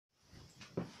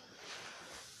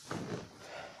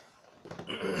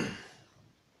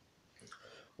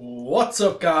What's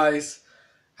up, guys?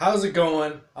 How's it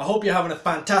going? I hope you're having a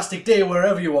fantastic day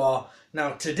wherever you are.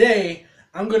 Now today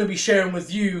I'm going to be sharing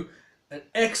with you an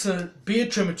excellent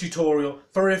beard trimmer tutorial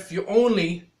for if you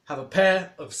only have a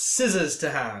pair of scissors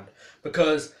to hand,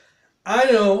 because I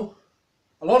know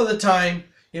a lot of the time,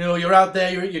 you're out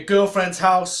there, you're at your girlfriend's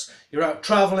house, you're out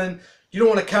traveling, you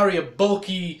don't want to carry a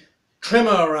bulky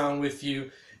trimmer around with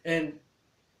you, and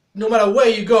no matter where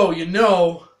you go,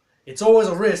 it's always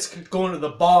a risk going to the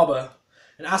barber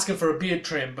and asking for a beard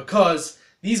trim, because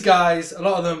these guys, a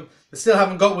lot of them, they still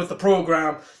haven't got with the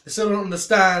program. They still don't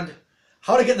understand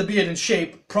how to get the beard in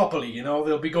shape properly.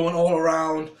 They'll be going all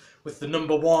around with the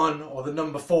number 1 or the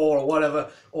number 4 or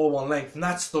whatever, all one length, and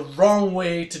that's the wrong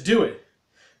way to do it.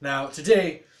 Now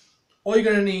today, all I'm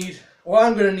going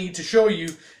to need to show you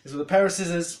is with a pair of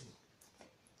scissors.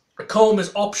 A comb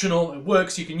is optional, it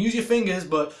works, you can use your fingers,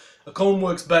 but a comb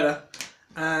works better,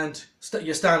 and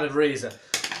your standard razor.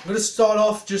 I'm going to start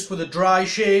off just with a dry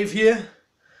shave here,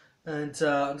 and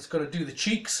I'm just going to do the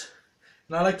cheeks,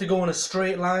 and I like to go in a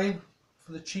straight line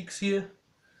for the cheeks here.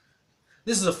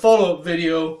 This is a follow-up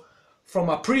video from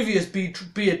my previous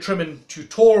beard trimming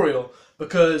tutorial,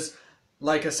 because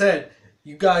like I said,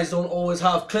 you guys don't always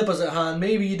have clippers at hand.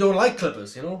 Maybe you don't like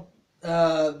clippers,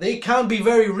 they can be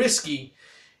very risky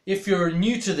if you're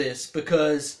new to this,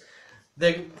 because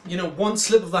they, one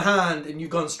slip of the hand and you've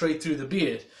gone straight through the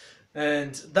beard,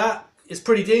 and that is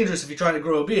pretty dangerous if you're trying to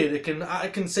grow a beard. It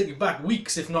can set you back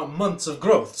weeks, if not months, of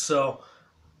growth. So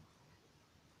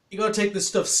you gotta take this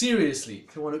stuff seriously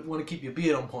if you want to keep your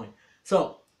beard on point.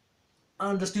 So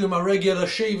I'm just doing my regular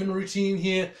shaving routine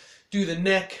here. Do the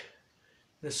neck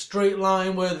in a straight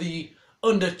line where the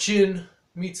under chin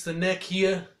meets the neck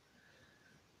here.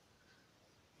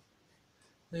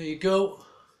 There you go.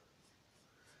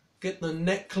 Get the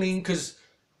neck clean, because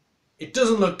it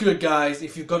doesn't look good, guys,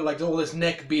 if you've got like all this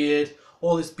neck beard,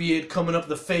 all this beard coming up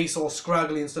the face all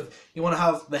scraggly and stuff. You want to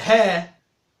have the hair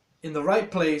in the right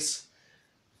place.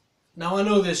 Now I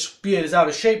know this beard is out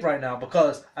of shape right now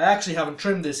because I actually haven't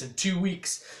trimmed this in 2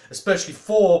 weeks, especially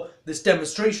for this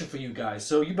demonstration for you guys.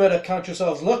 So you better count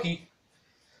yourselves lucky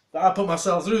that I put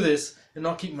myself through this and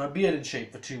not keep my beard in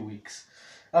shape for 2 weeks.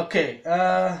 Okay,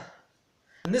 and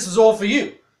this is all for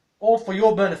you, all for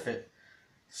your benefit.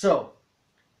 So,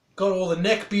 got all the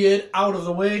neck beard out of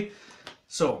the way.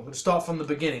 So I'm going to start from the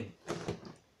beginning.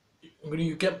 I'm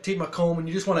going to take my comb, and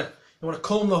you want to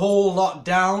comb the whole lot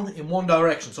down in one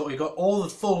direction. So you got all the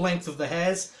full length of the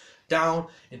hairs down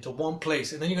into one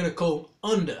place, and then you're going to comb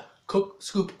under,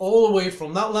 scoop all the way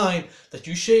from that line that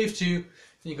you shaved to, and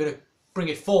you're going to bring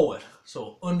it forward,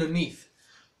 so underneath.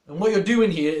 And what you're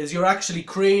doing here is you're actually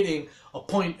creating a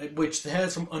point at which the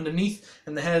hairs from underneath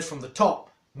and the hairs from the top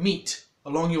meet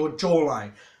along your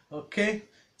jawline. Okay,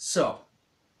 so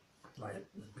right,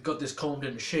 we got this combed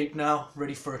into shape now,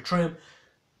 ready for a trim.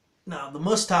 Now the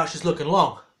mustache is looking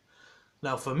long.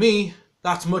 Now for me,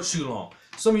 that's much too long.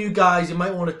 Some of you guys, you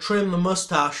might want to trim the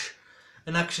mustache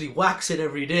and actually wax it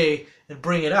every day and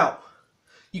bring it out.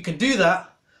 You can do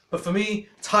that, but for me,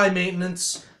 it's high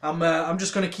maintenance. I'm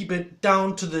just going to keep it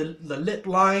down to the lip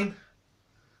line.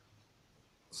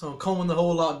 So I'm combing the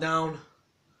whole lot down,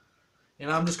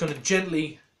 and I'm just going to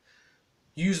gently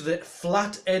use the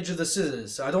flat edge of the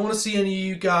scissors. I don't want to see any of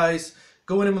you guys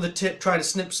going in with a tip trying to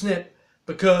snip,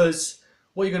 because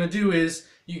what you're going to do is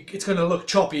it's going to look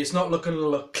choppy. It's not going to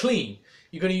look clean.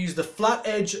 You're going to use the flat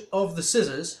edge of the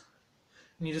scissors,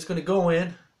 and you're just going to go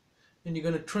in and you're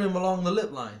going to trim along the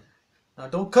lip line. Now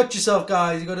don't cut yourself,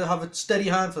 guys. You got to have a steady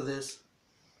hand for this.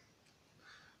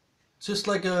 It's just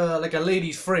like a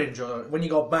lady's fringe, or when you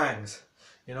got bangs,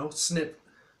 snip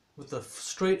with the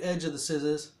straight edge of the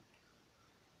scissors.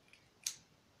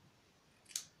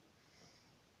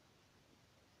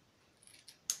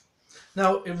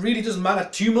 Now it really doesn't matter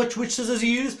too much which scissors you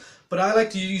use, but I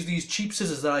like to use these cheap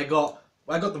scissors that I got.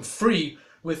 I got them free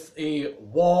with a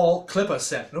wall clipper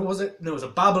set. No, was it? No, it was a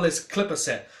Babyliss clipper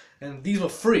set, and these were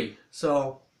free,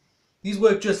 so these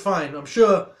work just fine. I'm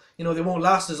sure they won't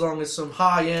last as long as some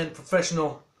high-end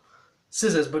professional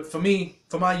scissors, but for me,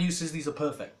 for my uses, these are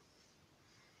perfect.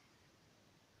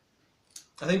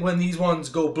 I think when these ones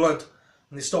go blunt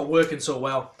and they stop working so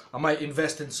well, I might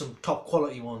invest in some top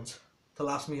quality ones to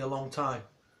last me a long time.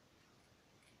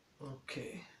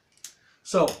 Okay,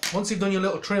 so once you've done your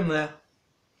little trim there,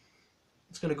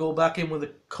 it's going to go back in with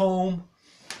a comb.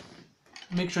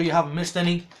 Make sure you haven't missed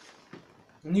any.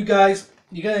 And you guys,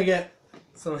 you're going to get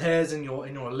some hairs in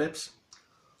your lips.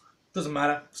 Doesn't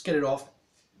matter, just get it off.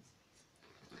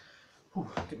 Whew,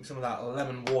 get me some of that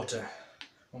lemon water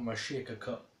on my shaker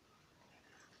cup.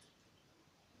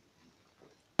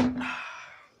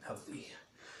 Have the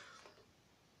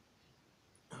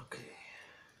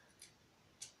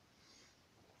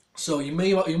So you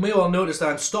may well notice that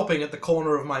I'm stopping at the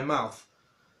corner of my mouth.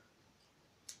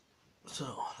 So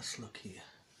let's look here.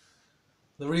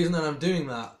 The reason that I'm doing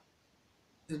that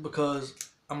is because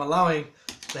I'm allowing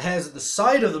the hairs at the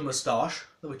side of the moustache,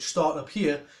 which start up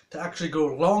here, to actually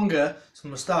grow longer, so the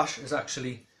moustache has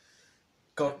actually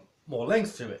got more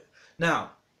length to it.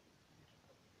 Now,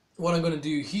 what I'm going to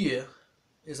do here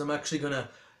is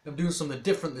I'm doing something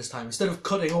different this time. Instead of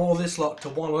cutting all this lot to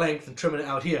one length and trimming it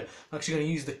out here, I'm actually going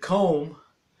to use the comb.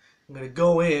 I'm going to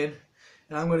go in,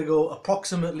 and I'm going to go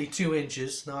approximately 2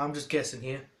 inches. Now, I'm just guessing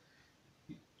here.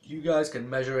 You guys can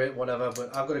measure it, whatever,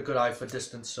 but I've got a good eye for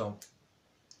distance, so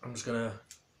I'm just going to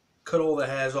cut all the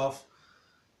hairs off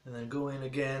and then go in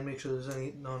again, make sure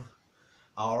there's none.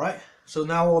 Alright, so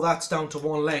now all that's down to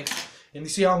one length. And you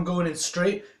see how I'm going in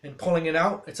straight and pulling it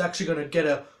out? It's actually going to get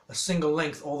a single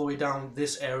length all the way down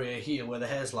this area here where the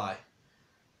hairs lie.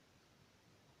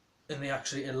 And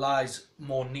it lies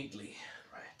more neatly.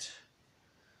 Right.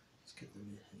 Let's get them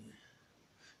in here.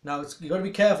 Now you got to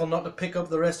be careful not to pick up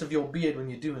the rest of your beard when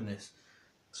you're doing this.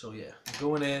 So yeah,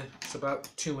 going in, it's about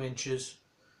 2 inches.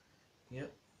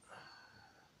 Yep.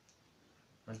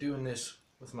 I'm doing this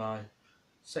with my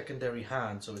secondary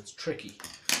hand, so it's tricky.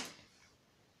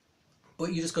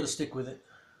 But you just got to stick with it.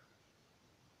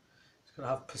 It's got to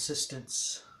have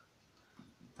persistence,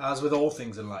 as with all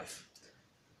things in life.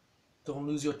 Don't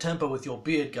lose your temper with your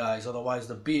beard, guys, otherwise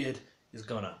the beard is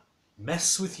gonna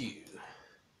mess with you.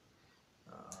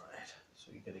 Alright,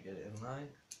 so you got to get it in line.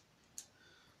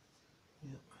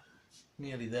 Yep.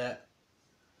 Nearly there.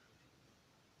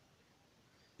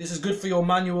 This is good for your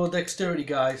manual dexterity,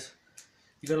 guys.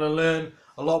 You're going to learn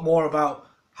a lot more about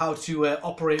how to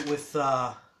operate with...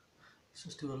 let's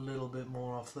just do a little bit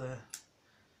more off there.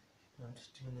 I'm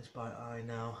just doing this by eye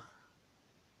now.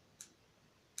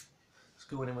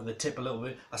 Just going in with the tip a little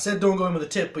bit. I said don't go in with the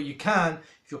tip, but you can,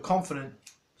 if you're confident,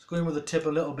 just go in with the tip a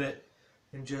little bit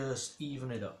and just even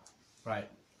it up. Right.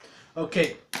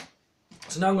 Okay.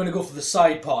 So now I'm going to go for the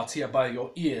side parts here by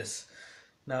your ears.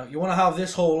 Now you want to have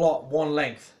this whole lot one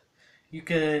length. You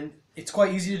can, it's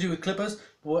quite easy to do with clippers,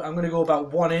 but I'm going to go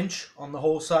about 1 inch on the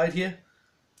whole side here.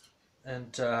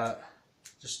 And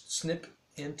just snip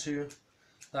into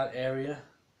that area.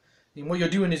 And what you're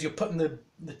doing is you're putting the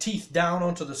teeth down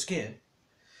onto the skin.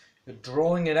 You're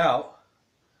drawing it out,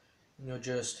 and you're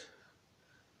just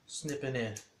snipping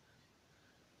in.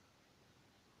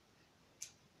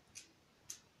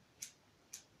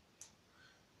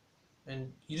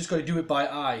 And you just got to do it by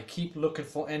eye. Keep looking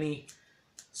for any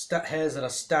hairs that are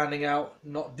standing out,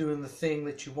 not doing the thing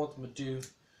that you want them to do.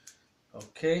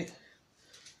 Okay.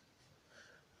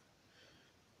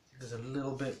 There's a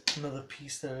little bit, another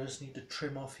piece there I just need to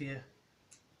trim off here.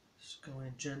 Just go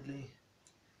in gently.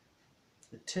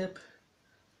 The tip.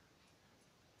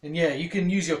 And yeah, you can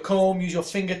use your comb, use your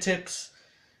fingertips.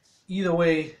 Either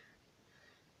way,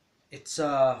 it's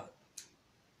up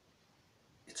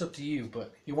to you,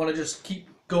 but you want to just keep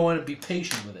going and be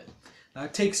patient with it. Now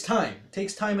it takes time. It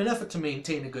takes time and effort to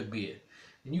maintain a good beard.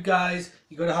 And you guys,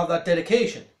 you got to have that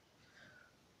dedication.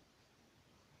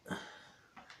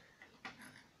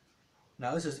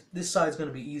 Now this side's going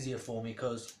to be easier for me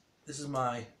because this is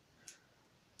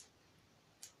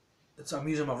I'm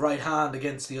using my right hand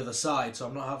against the other side, so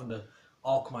I'm not having to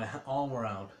arc my arm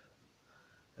around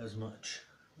as much.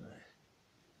 Right.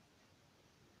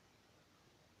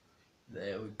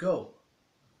 There we go.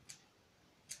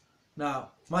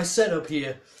 Now my setup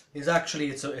here is actually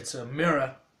it's a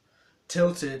mirror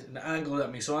tilted and angled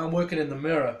at me, so I'm working in the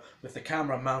mirror with the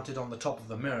camera mounted on the top of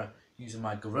the mirror using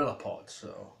my Gorilla Pod.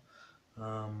 So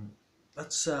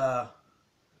that's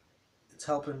it's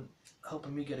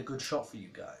helping me get a good shot for you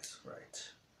guys,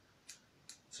 right?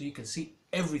 So you can see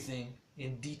everything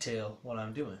in detail what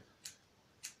I'm doing.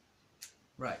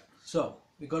 Right, so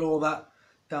we got all that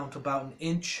down to about 1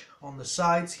 inch on the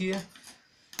sides here.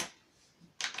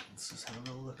 Let's just have a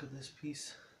little look at this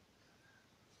piece.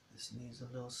 This needs a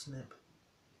little snip.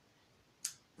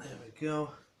 There we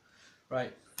go.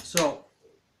 Right, so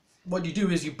what you do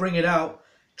is you bring it out,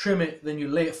 trim it, then you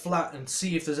lay it flat and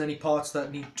see if there's any parts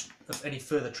that need any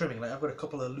further trimming. Like I've got a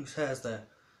couple of loose hairs there,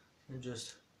 and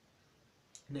just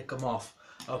nick them off.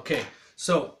 Okay,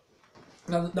 so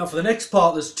now for the next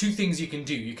part, there's 2 things you can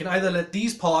do. You can either let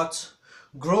these parts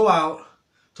grow out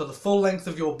to the full length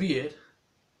of your beard.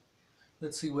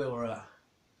 Let's see where we're at.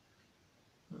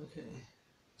 Okay,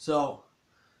 so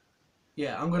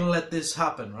yeah, I'm gonna let this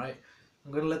happen, right?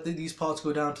 I'm gonna let these parts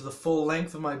go down to the full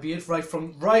length of my beard, right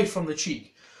from the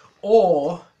cheek.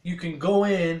 Or you can go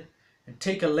in and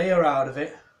take a layer out of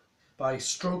it by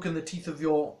stroking the teeth of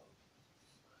your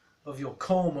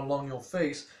comb along your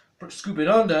face scoop it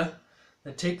under,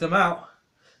 and take them out,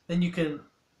 then you can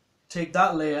take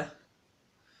that layer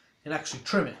and actually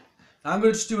trim it. Now I'm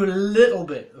going to just do a little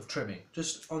bit of trimming,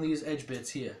 just on these edge bits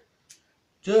here,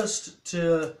 just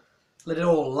to let it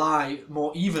all lie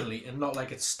more evenly and not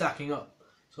like it's stacking up,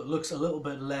 so it looks a little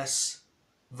bit less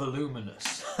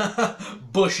voluminous.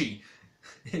 Bushy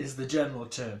is the general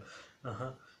term.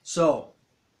 So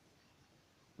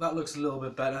that looks a little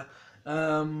bit better.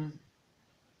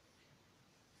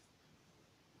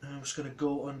 I'm just going to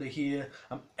go under here.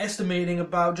 I'm estimating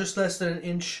about just less than 1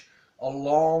 inch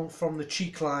along from the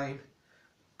cheek line,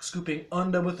 scooping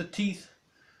under with the teeth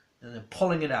and then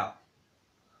pulling it out.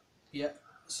 Yeah,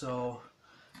 so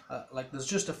like there's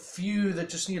just a few that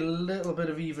just need a little bit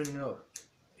of evening up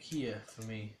here for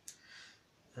me.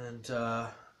 And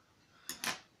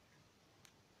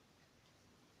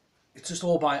it's just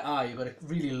all by eye. You've got to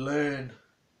really learn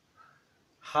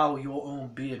how your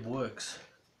own beard works.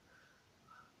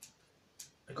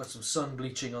 I got some sun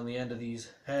bleaching on the end of these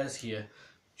hairs here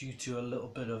due to a little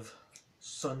bit of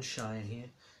sunshine here,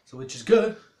 so which is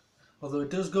good, although it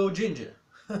does go ginger.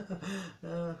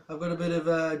 I've got a bit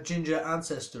of ginger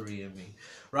ancestry in me.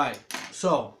 Right,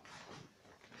 so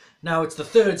now it's the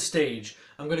third stage.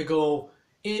 I'm going to go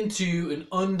into and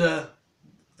under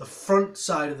the front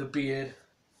side of the beard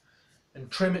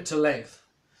and trim it to length.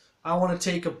 I want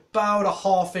to take about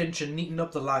 1/2 inch and neaten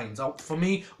up the lines. For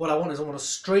me, what I want is I want a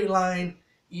straight line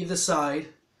either side,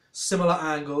 similar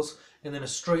angles, and then a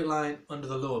straight line under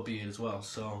the lower beard as well.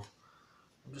 So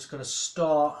I'm just going to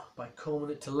start by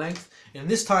combing it to length, and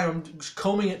this time I'm just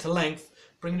combing it to length,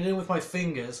 bringing it in with my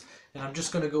fingers, and I'm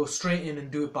just going to go straight in and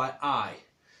do it by eye.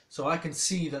 So I can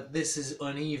see that this is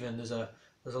uneven. There's a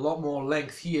lot more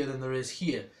length here than there is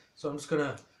here. So I'm just going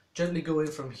to gently go in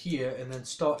from here and then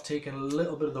start taking a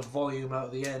little bit of the volume out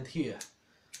of the end here.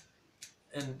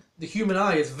 And the human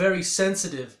eye is very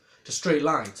sensitive to straight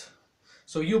lines.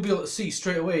 So you'll be able to see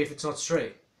straight away if it's not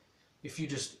straight, if you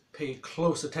just pay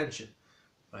close attention.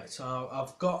 Right, so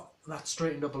I've got that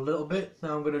straightened up a little bit.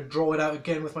 Now I'm going to draw it out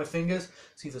again with my fingers,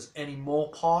 see if there's any more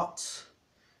parts.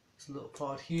 There's a little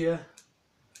part here,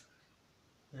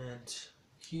 and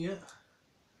here,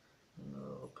 and a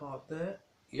little part there.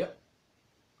 Yep.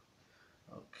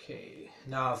 Okay,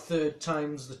 now third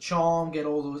time's the charm. Get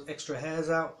all those extra hairs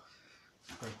out.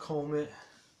 And comb it.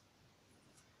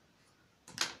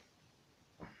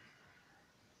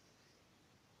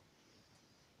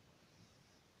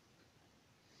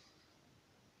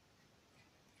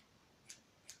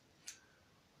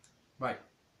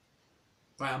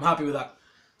 Right, I'm happy with that.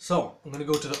 So I'm going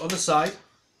to go to the other side,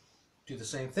 do the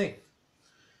same thing.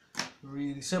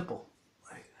 Really simple.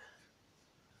 Right.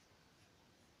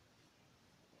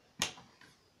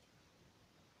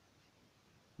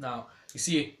 Now, you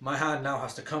see, my hand now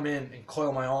has to come in and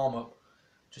coil my arm up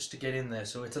just to get in there.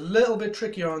 So it's a little bit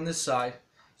trickier on this side.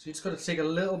 So you just got to take a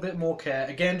little bit more care.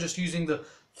 Again, just using the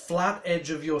flat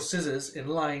edge of your scissors in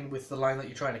line with the line that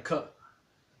you're trying to cut.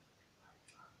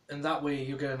 And that way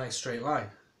you'll get a nice straight line.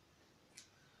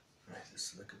 Right,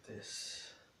 let's look at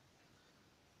this.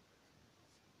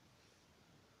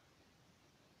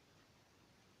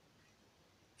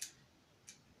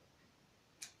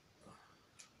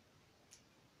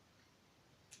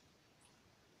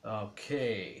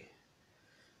 Okay.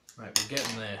 Right, we're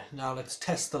getting there. Now let's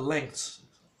test the lengths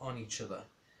on each other.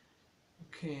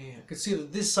 Okay, I can see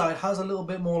that this side has a little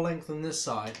bit more length than this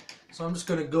side. So I'm just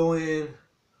going to go in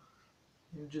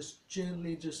and just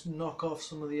gently just knock off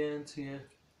some of the ends here.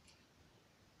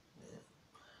 Yeah.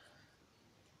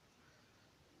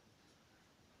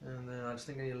 And then I just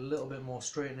think I need a little bit more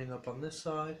straightening up on this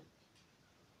side.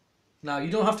 Now you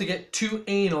don't have to get too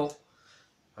anal.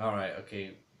 Alright,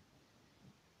 okay.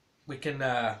 We can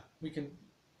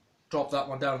drop that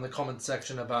one down in the comment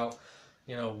section about,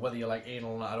 you know, whether you like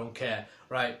anal or not. I don't care.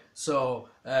 Right, so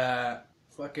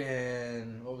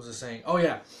fucking, what was I saying? Oh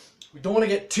yeah, we don't want to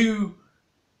get too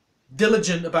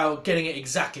diligent about getting it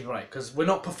exactly right, because we're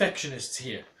not perfectionists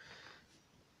here.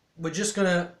 We're just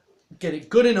gonna get it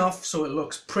good enough so it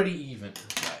looks pretty even.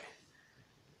 Right.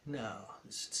 Now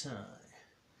this time,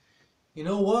 you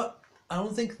know what? I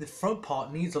don't think the front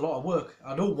part needs a lot of work.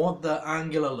 I don't want the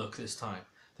angular look this time.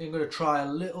 I think I'm going to try a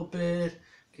little bit.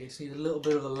 Okay, just need a little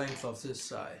bit of the length off this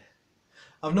side.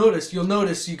 I've noticed, you'll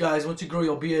notice, you guys, once you grow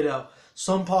your beard out,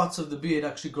 some parts of the beard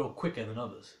actually grow quicker than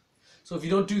others. So if you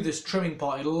don't do this trimming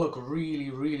part, it'll look really,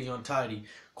 really untidy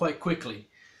quite quickly.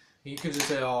 You can just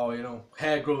say, oh, you know,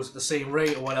 hair grows at the same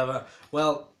rate or whatever.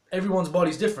 Well, everyone's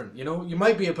body's different, you know. You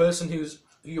might be a person whose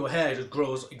your hair just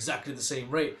grows exactly the same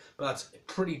rate, but that's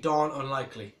pretty darn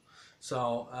unlikely.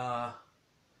 So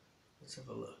let's have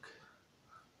a look.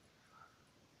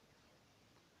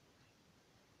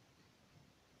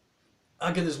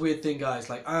 I get this weird thing, guys.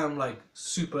 Like, I am like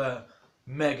super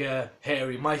mega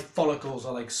hairy. My follicles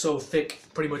are like so thick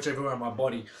pretty much everywhere on my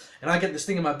body. And I get this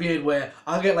thing in my beard where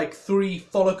I'll get like 3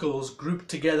 follicles grouped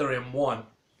together in one.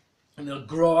 And they'll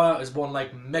grow out as one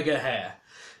like mega hair.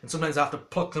 And sometimes I have to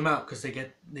pluck them out because they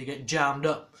get jammed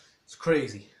up. It's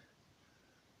crazy.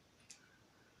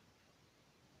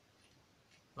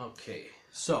 Okay,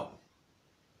 so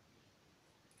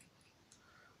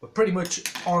we're pretty much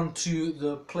on to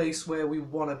the place where we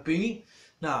want to be.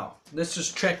 Now, let's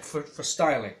just check for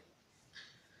styling.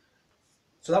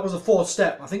 So that was the 4th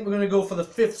step. I think we're going to go for the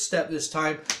 5th step this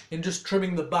time in just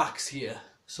trimming the backs here.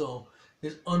 So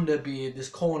this under beard, these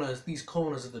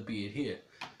corners of the beard here.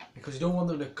 Because you don't want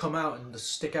them to come out and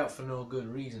just stick out for no good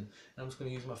reason. And I'm just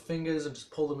going to use my fingers and just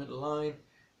pull them into line.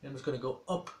 And I'm just going to go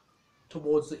up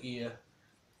towards the ear.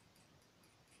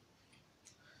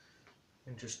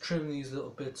 And just trim these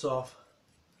little bits off.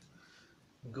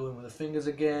 And go in with the fingers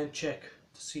again, check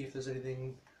to see if there's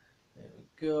anything. There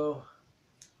we go.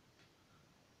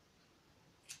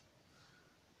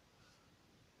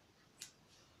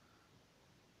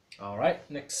 Alright,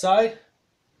 next side.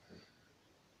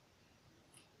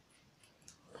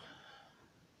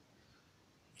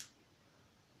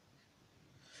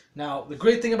 Now, the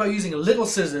great thing about using little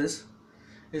scissors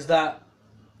is that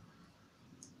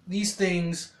these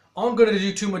things aren't going to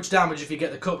do too much damage if you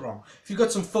get the cut wrong. If you've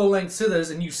got some full-length scissors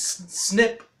and you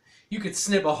snip, you could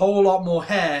snip a whole lot more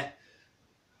hair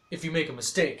if you make a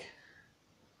mistake.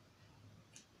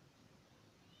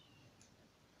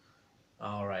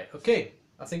 Alright, okay.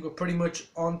 I think we're pretty much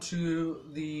onto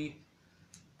the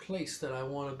place that I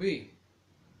want to be.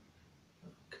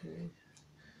 Okay.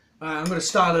 Alright, I'm going to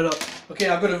style it up. Okay,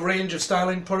 I've got a range of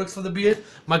styling products for the beard.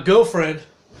 My girlfriend,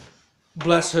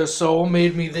 bless her soul,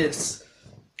 made me this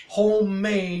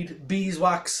homemade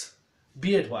beeswax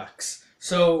beard wax.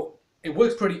 So it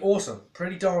works pretty awesome,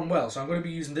 pretty darn well. So I'm going to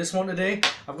be using this one today.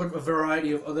 I've got a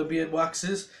variety of other beard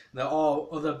waxes. There are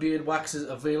other beard waxes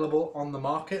available on the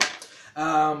market.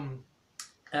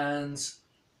 And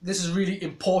this is really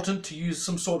important to use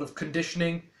some sort of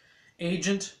conditioning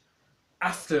agent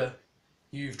after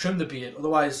you've trimmed the beard.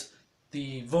 Otherwise,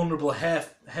 the vulnerable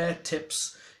hair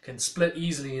tips can split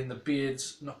easily and the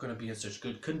beard's not going to be in such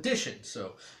good condition.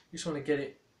 So you just want to get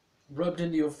it rubbed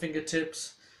into your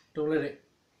fingertips. Don't let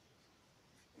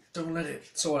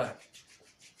it sort of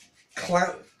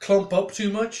clump up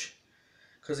too much,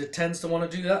 because it tends to want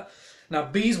to do that. Now,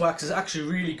 beeswax is actually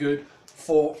really good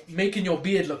for making your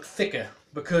beard look thicker,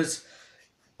 because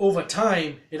over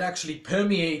time it actually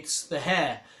permeates the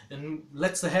hair and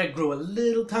lets the hair grow a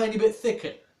little tiny bit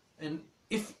thicker. And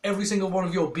if every single one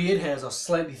of your beard hairs are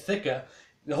slightly thicker,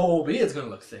 the whole beard's going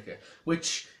to look thicker,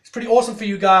 which is pretty awesome for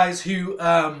you guys who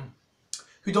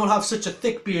don't have such a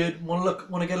thick beard, want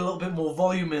to get a little bit more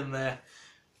volume in there.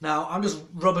 Now I'm just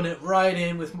rubbing it right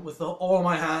in with all of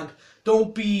my hand.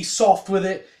 Don't be soft with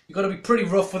it. You've got to be pretty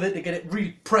rough with it to get it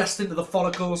really pressed into the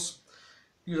follicles.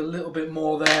 Use a little bit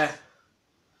more there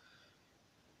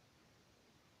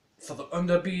for the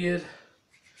underbeard.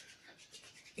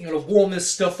 You got to warm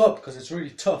this stuff up because it's really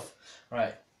tough.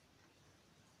 Right,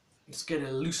 let's get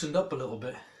it loosened up a little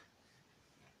bit.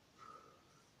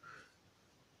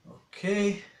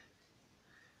 Okay.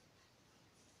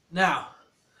 Now,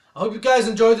 I hope you guys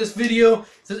enjoyed this video.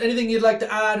 If there's anything you'd like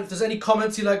to add, if there's any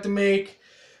comments you'd like to make,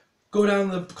 go down in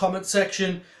the comment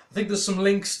section. I think there's some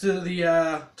links to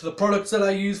the products that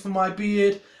I use for my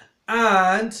beard.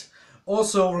 And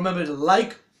also remember to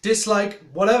like, dislike,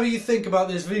 whatever you think about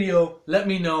this video, let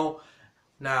me know.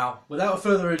 Now, without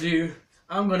further ado,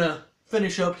 I'm gonna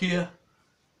finish up here.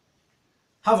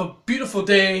 Have a beautiful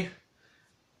day.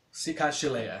 Catch you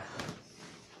later.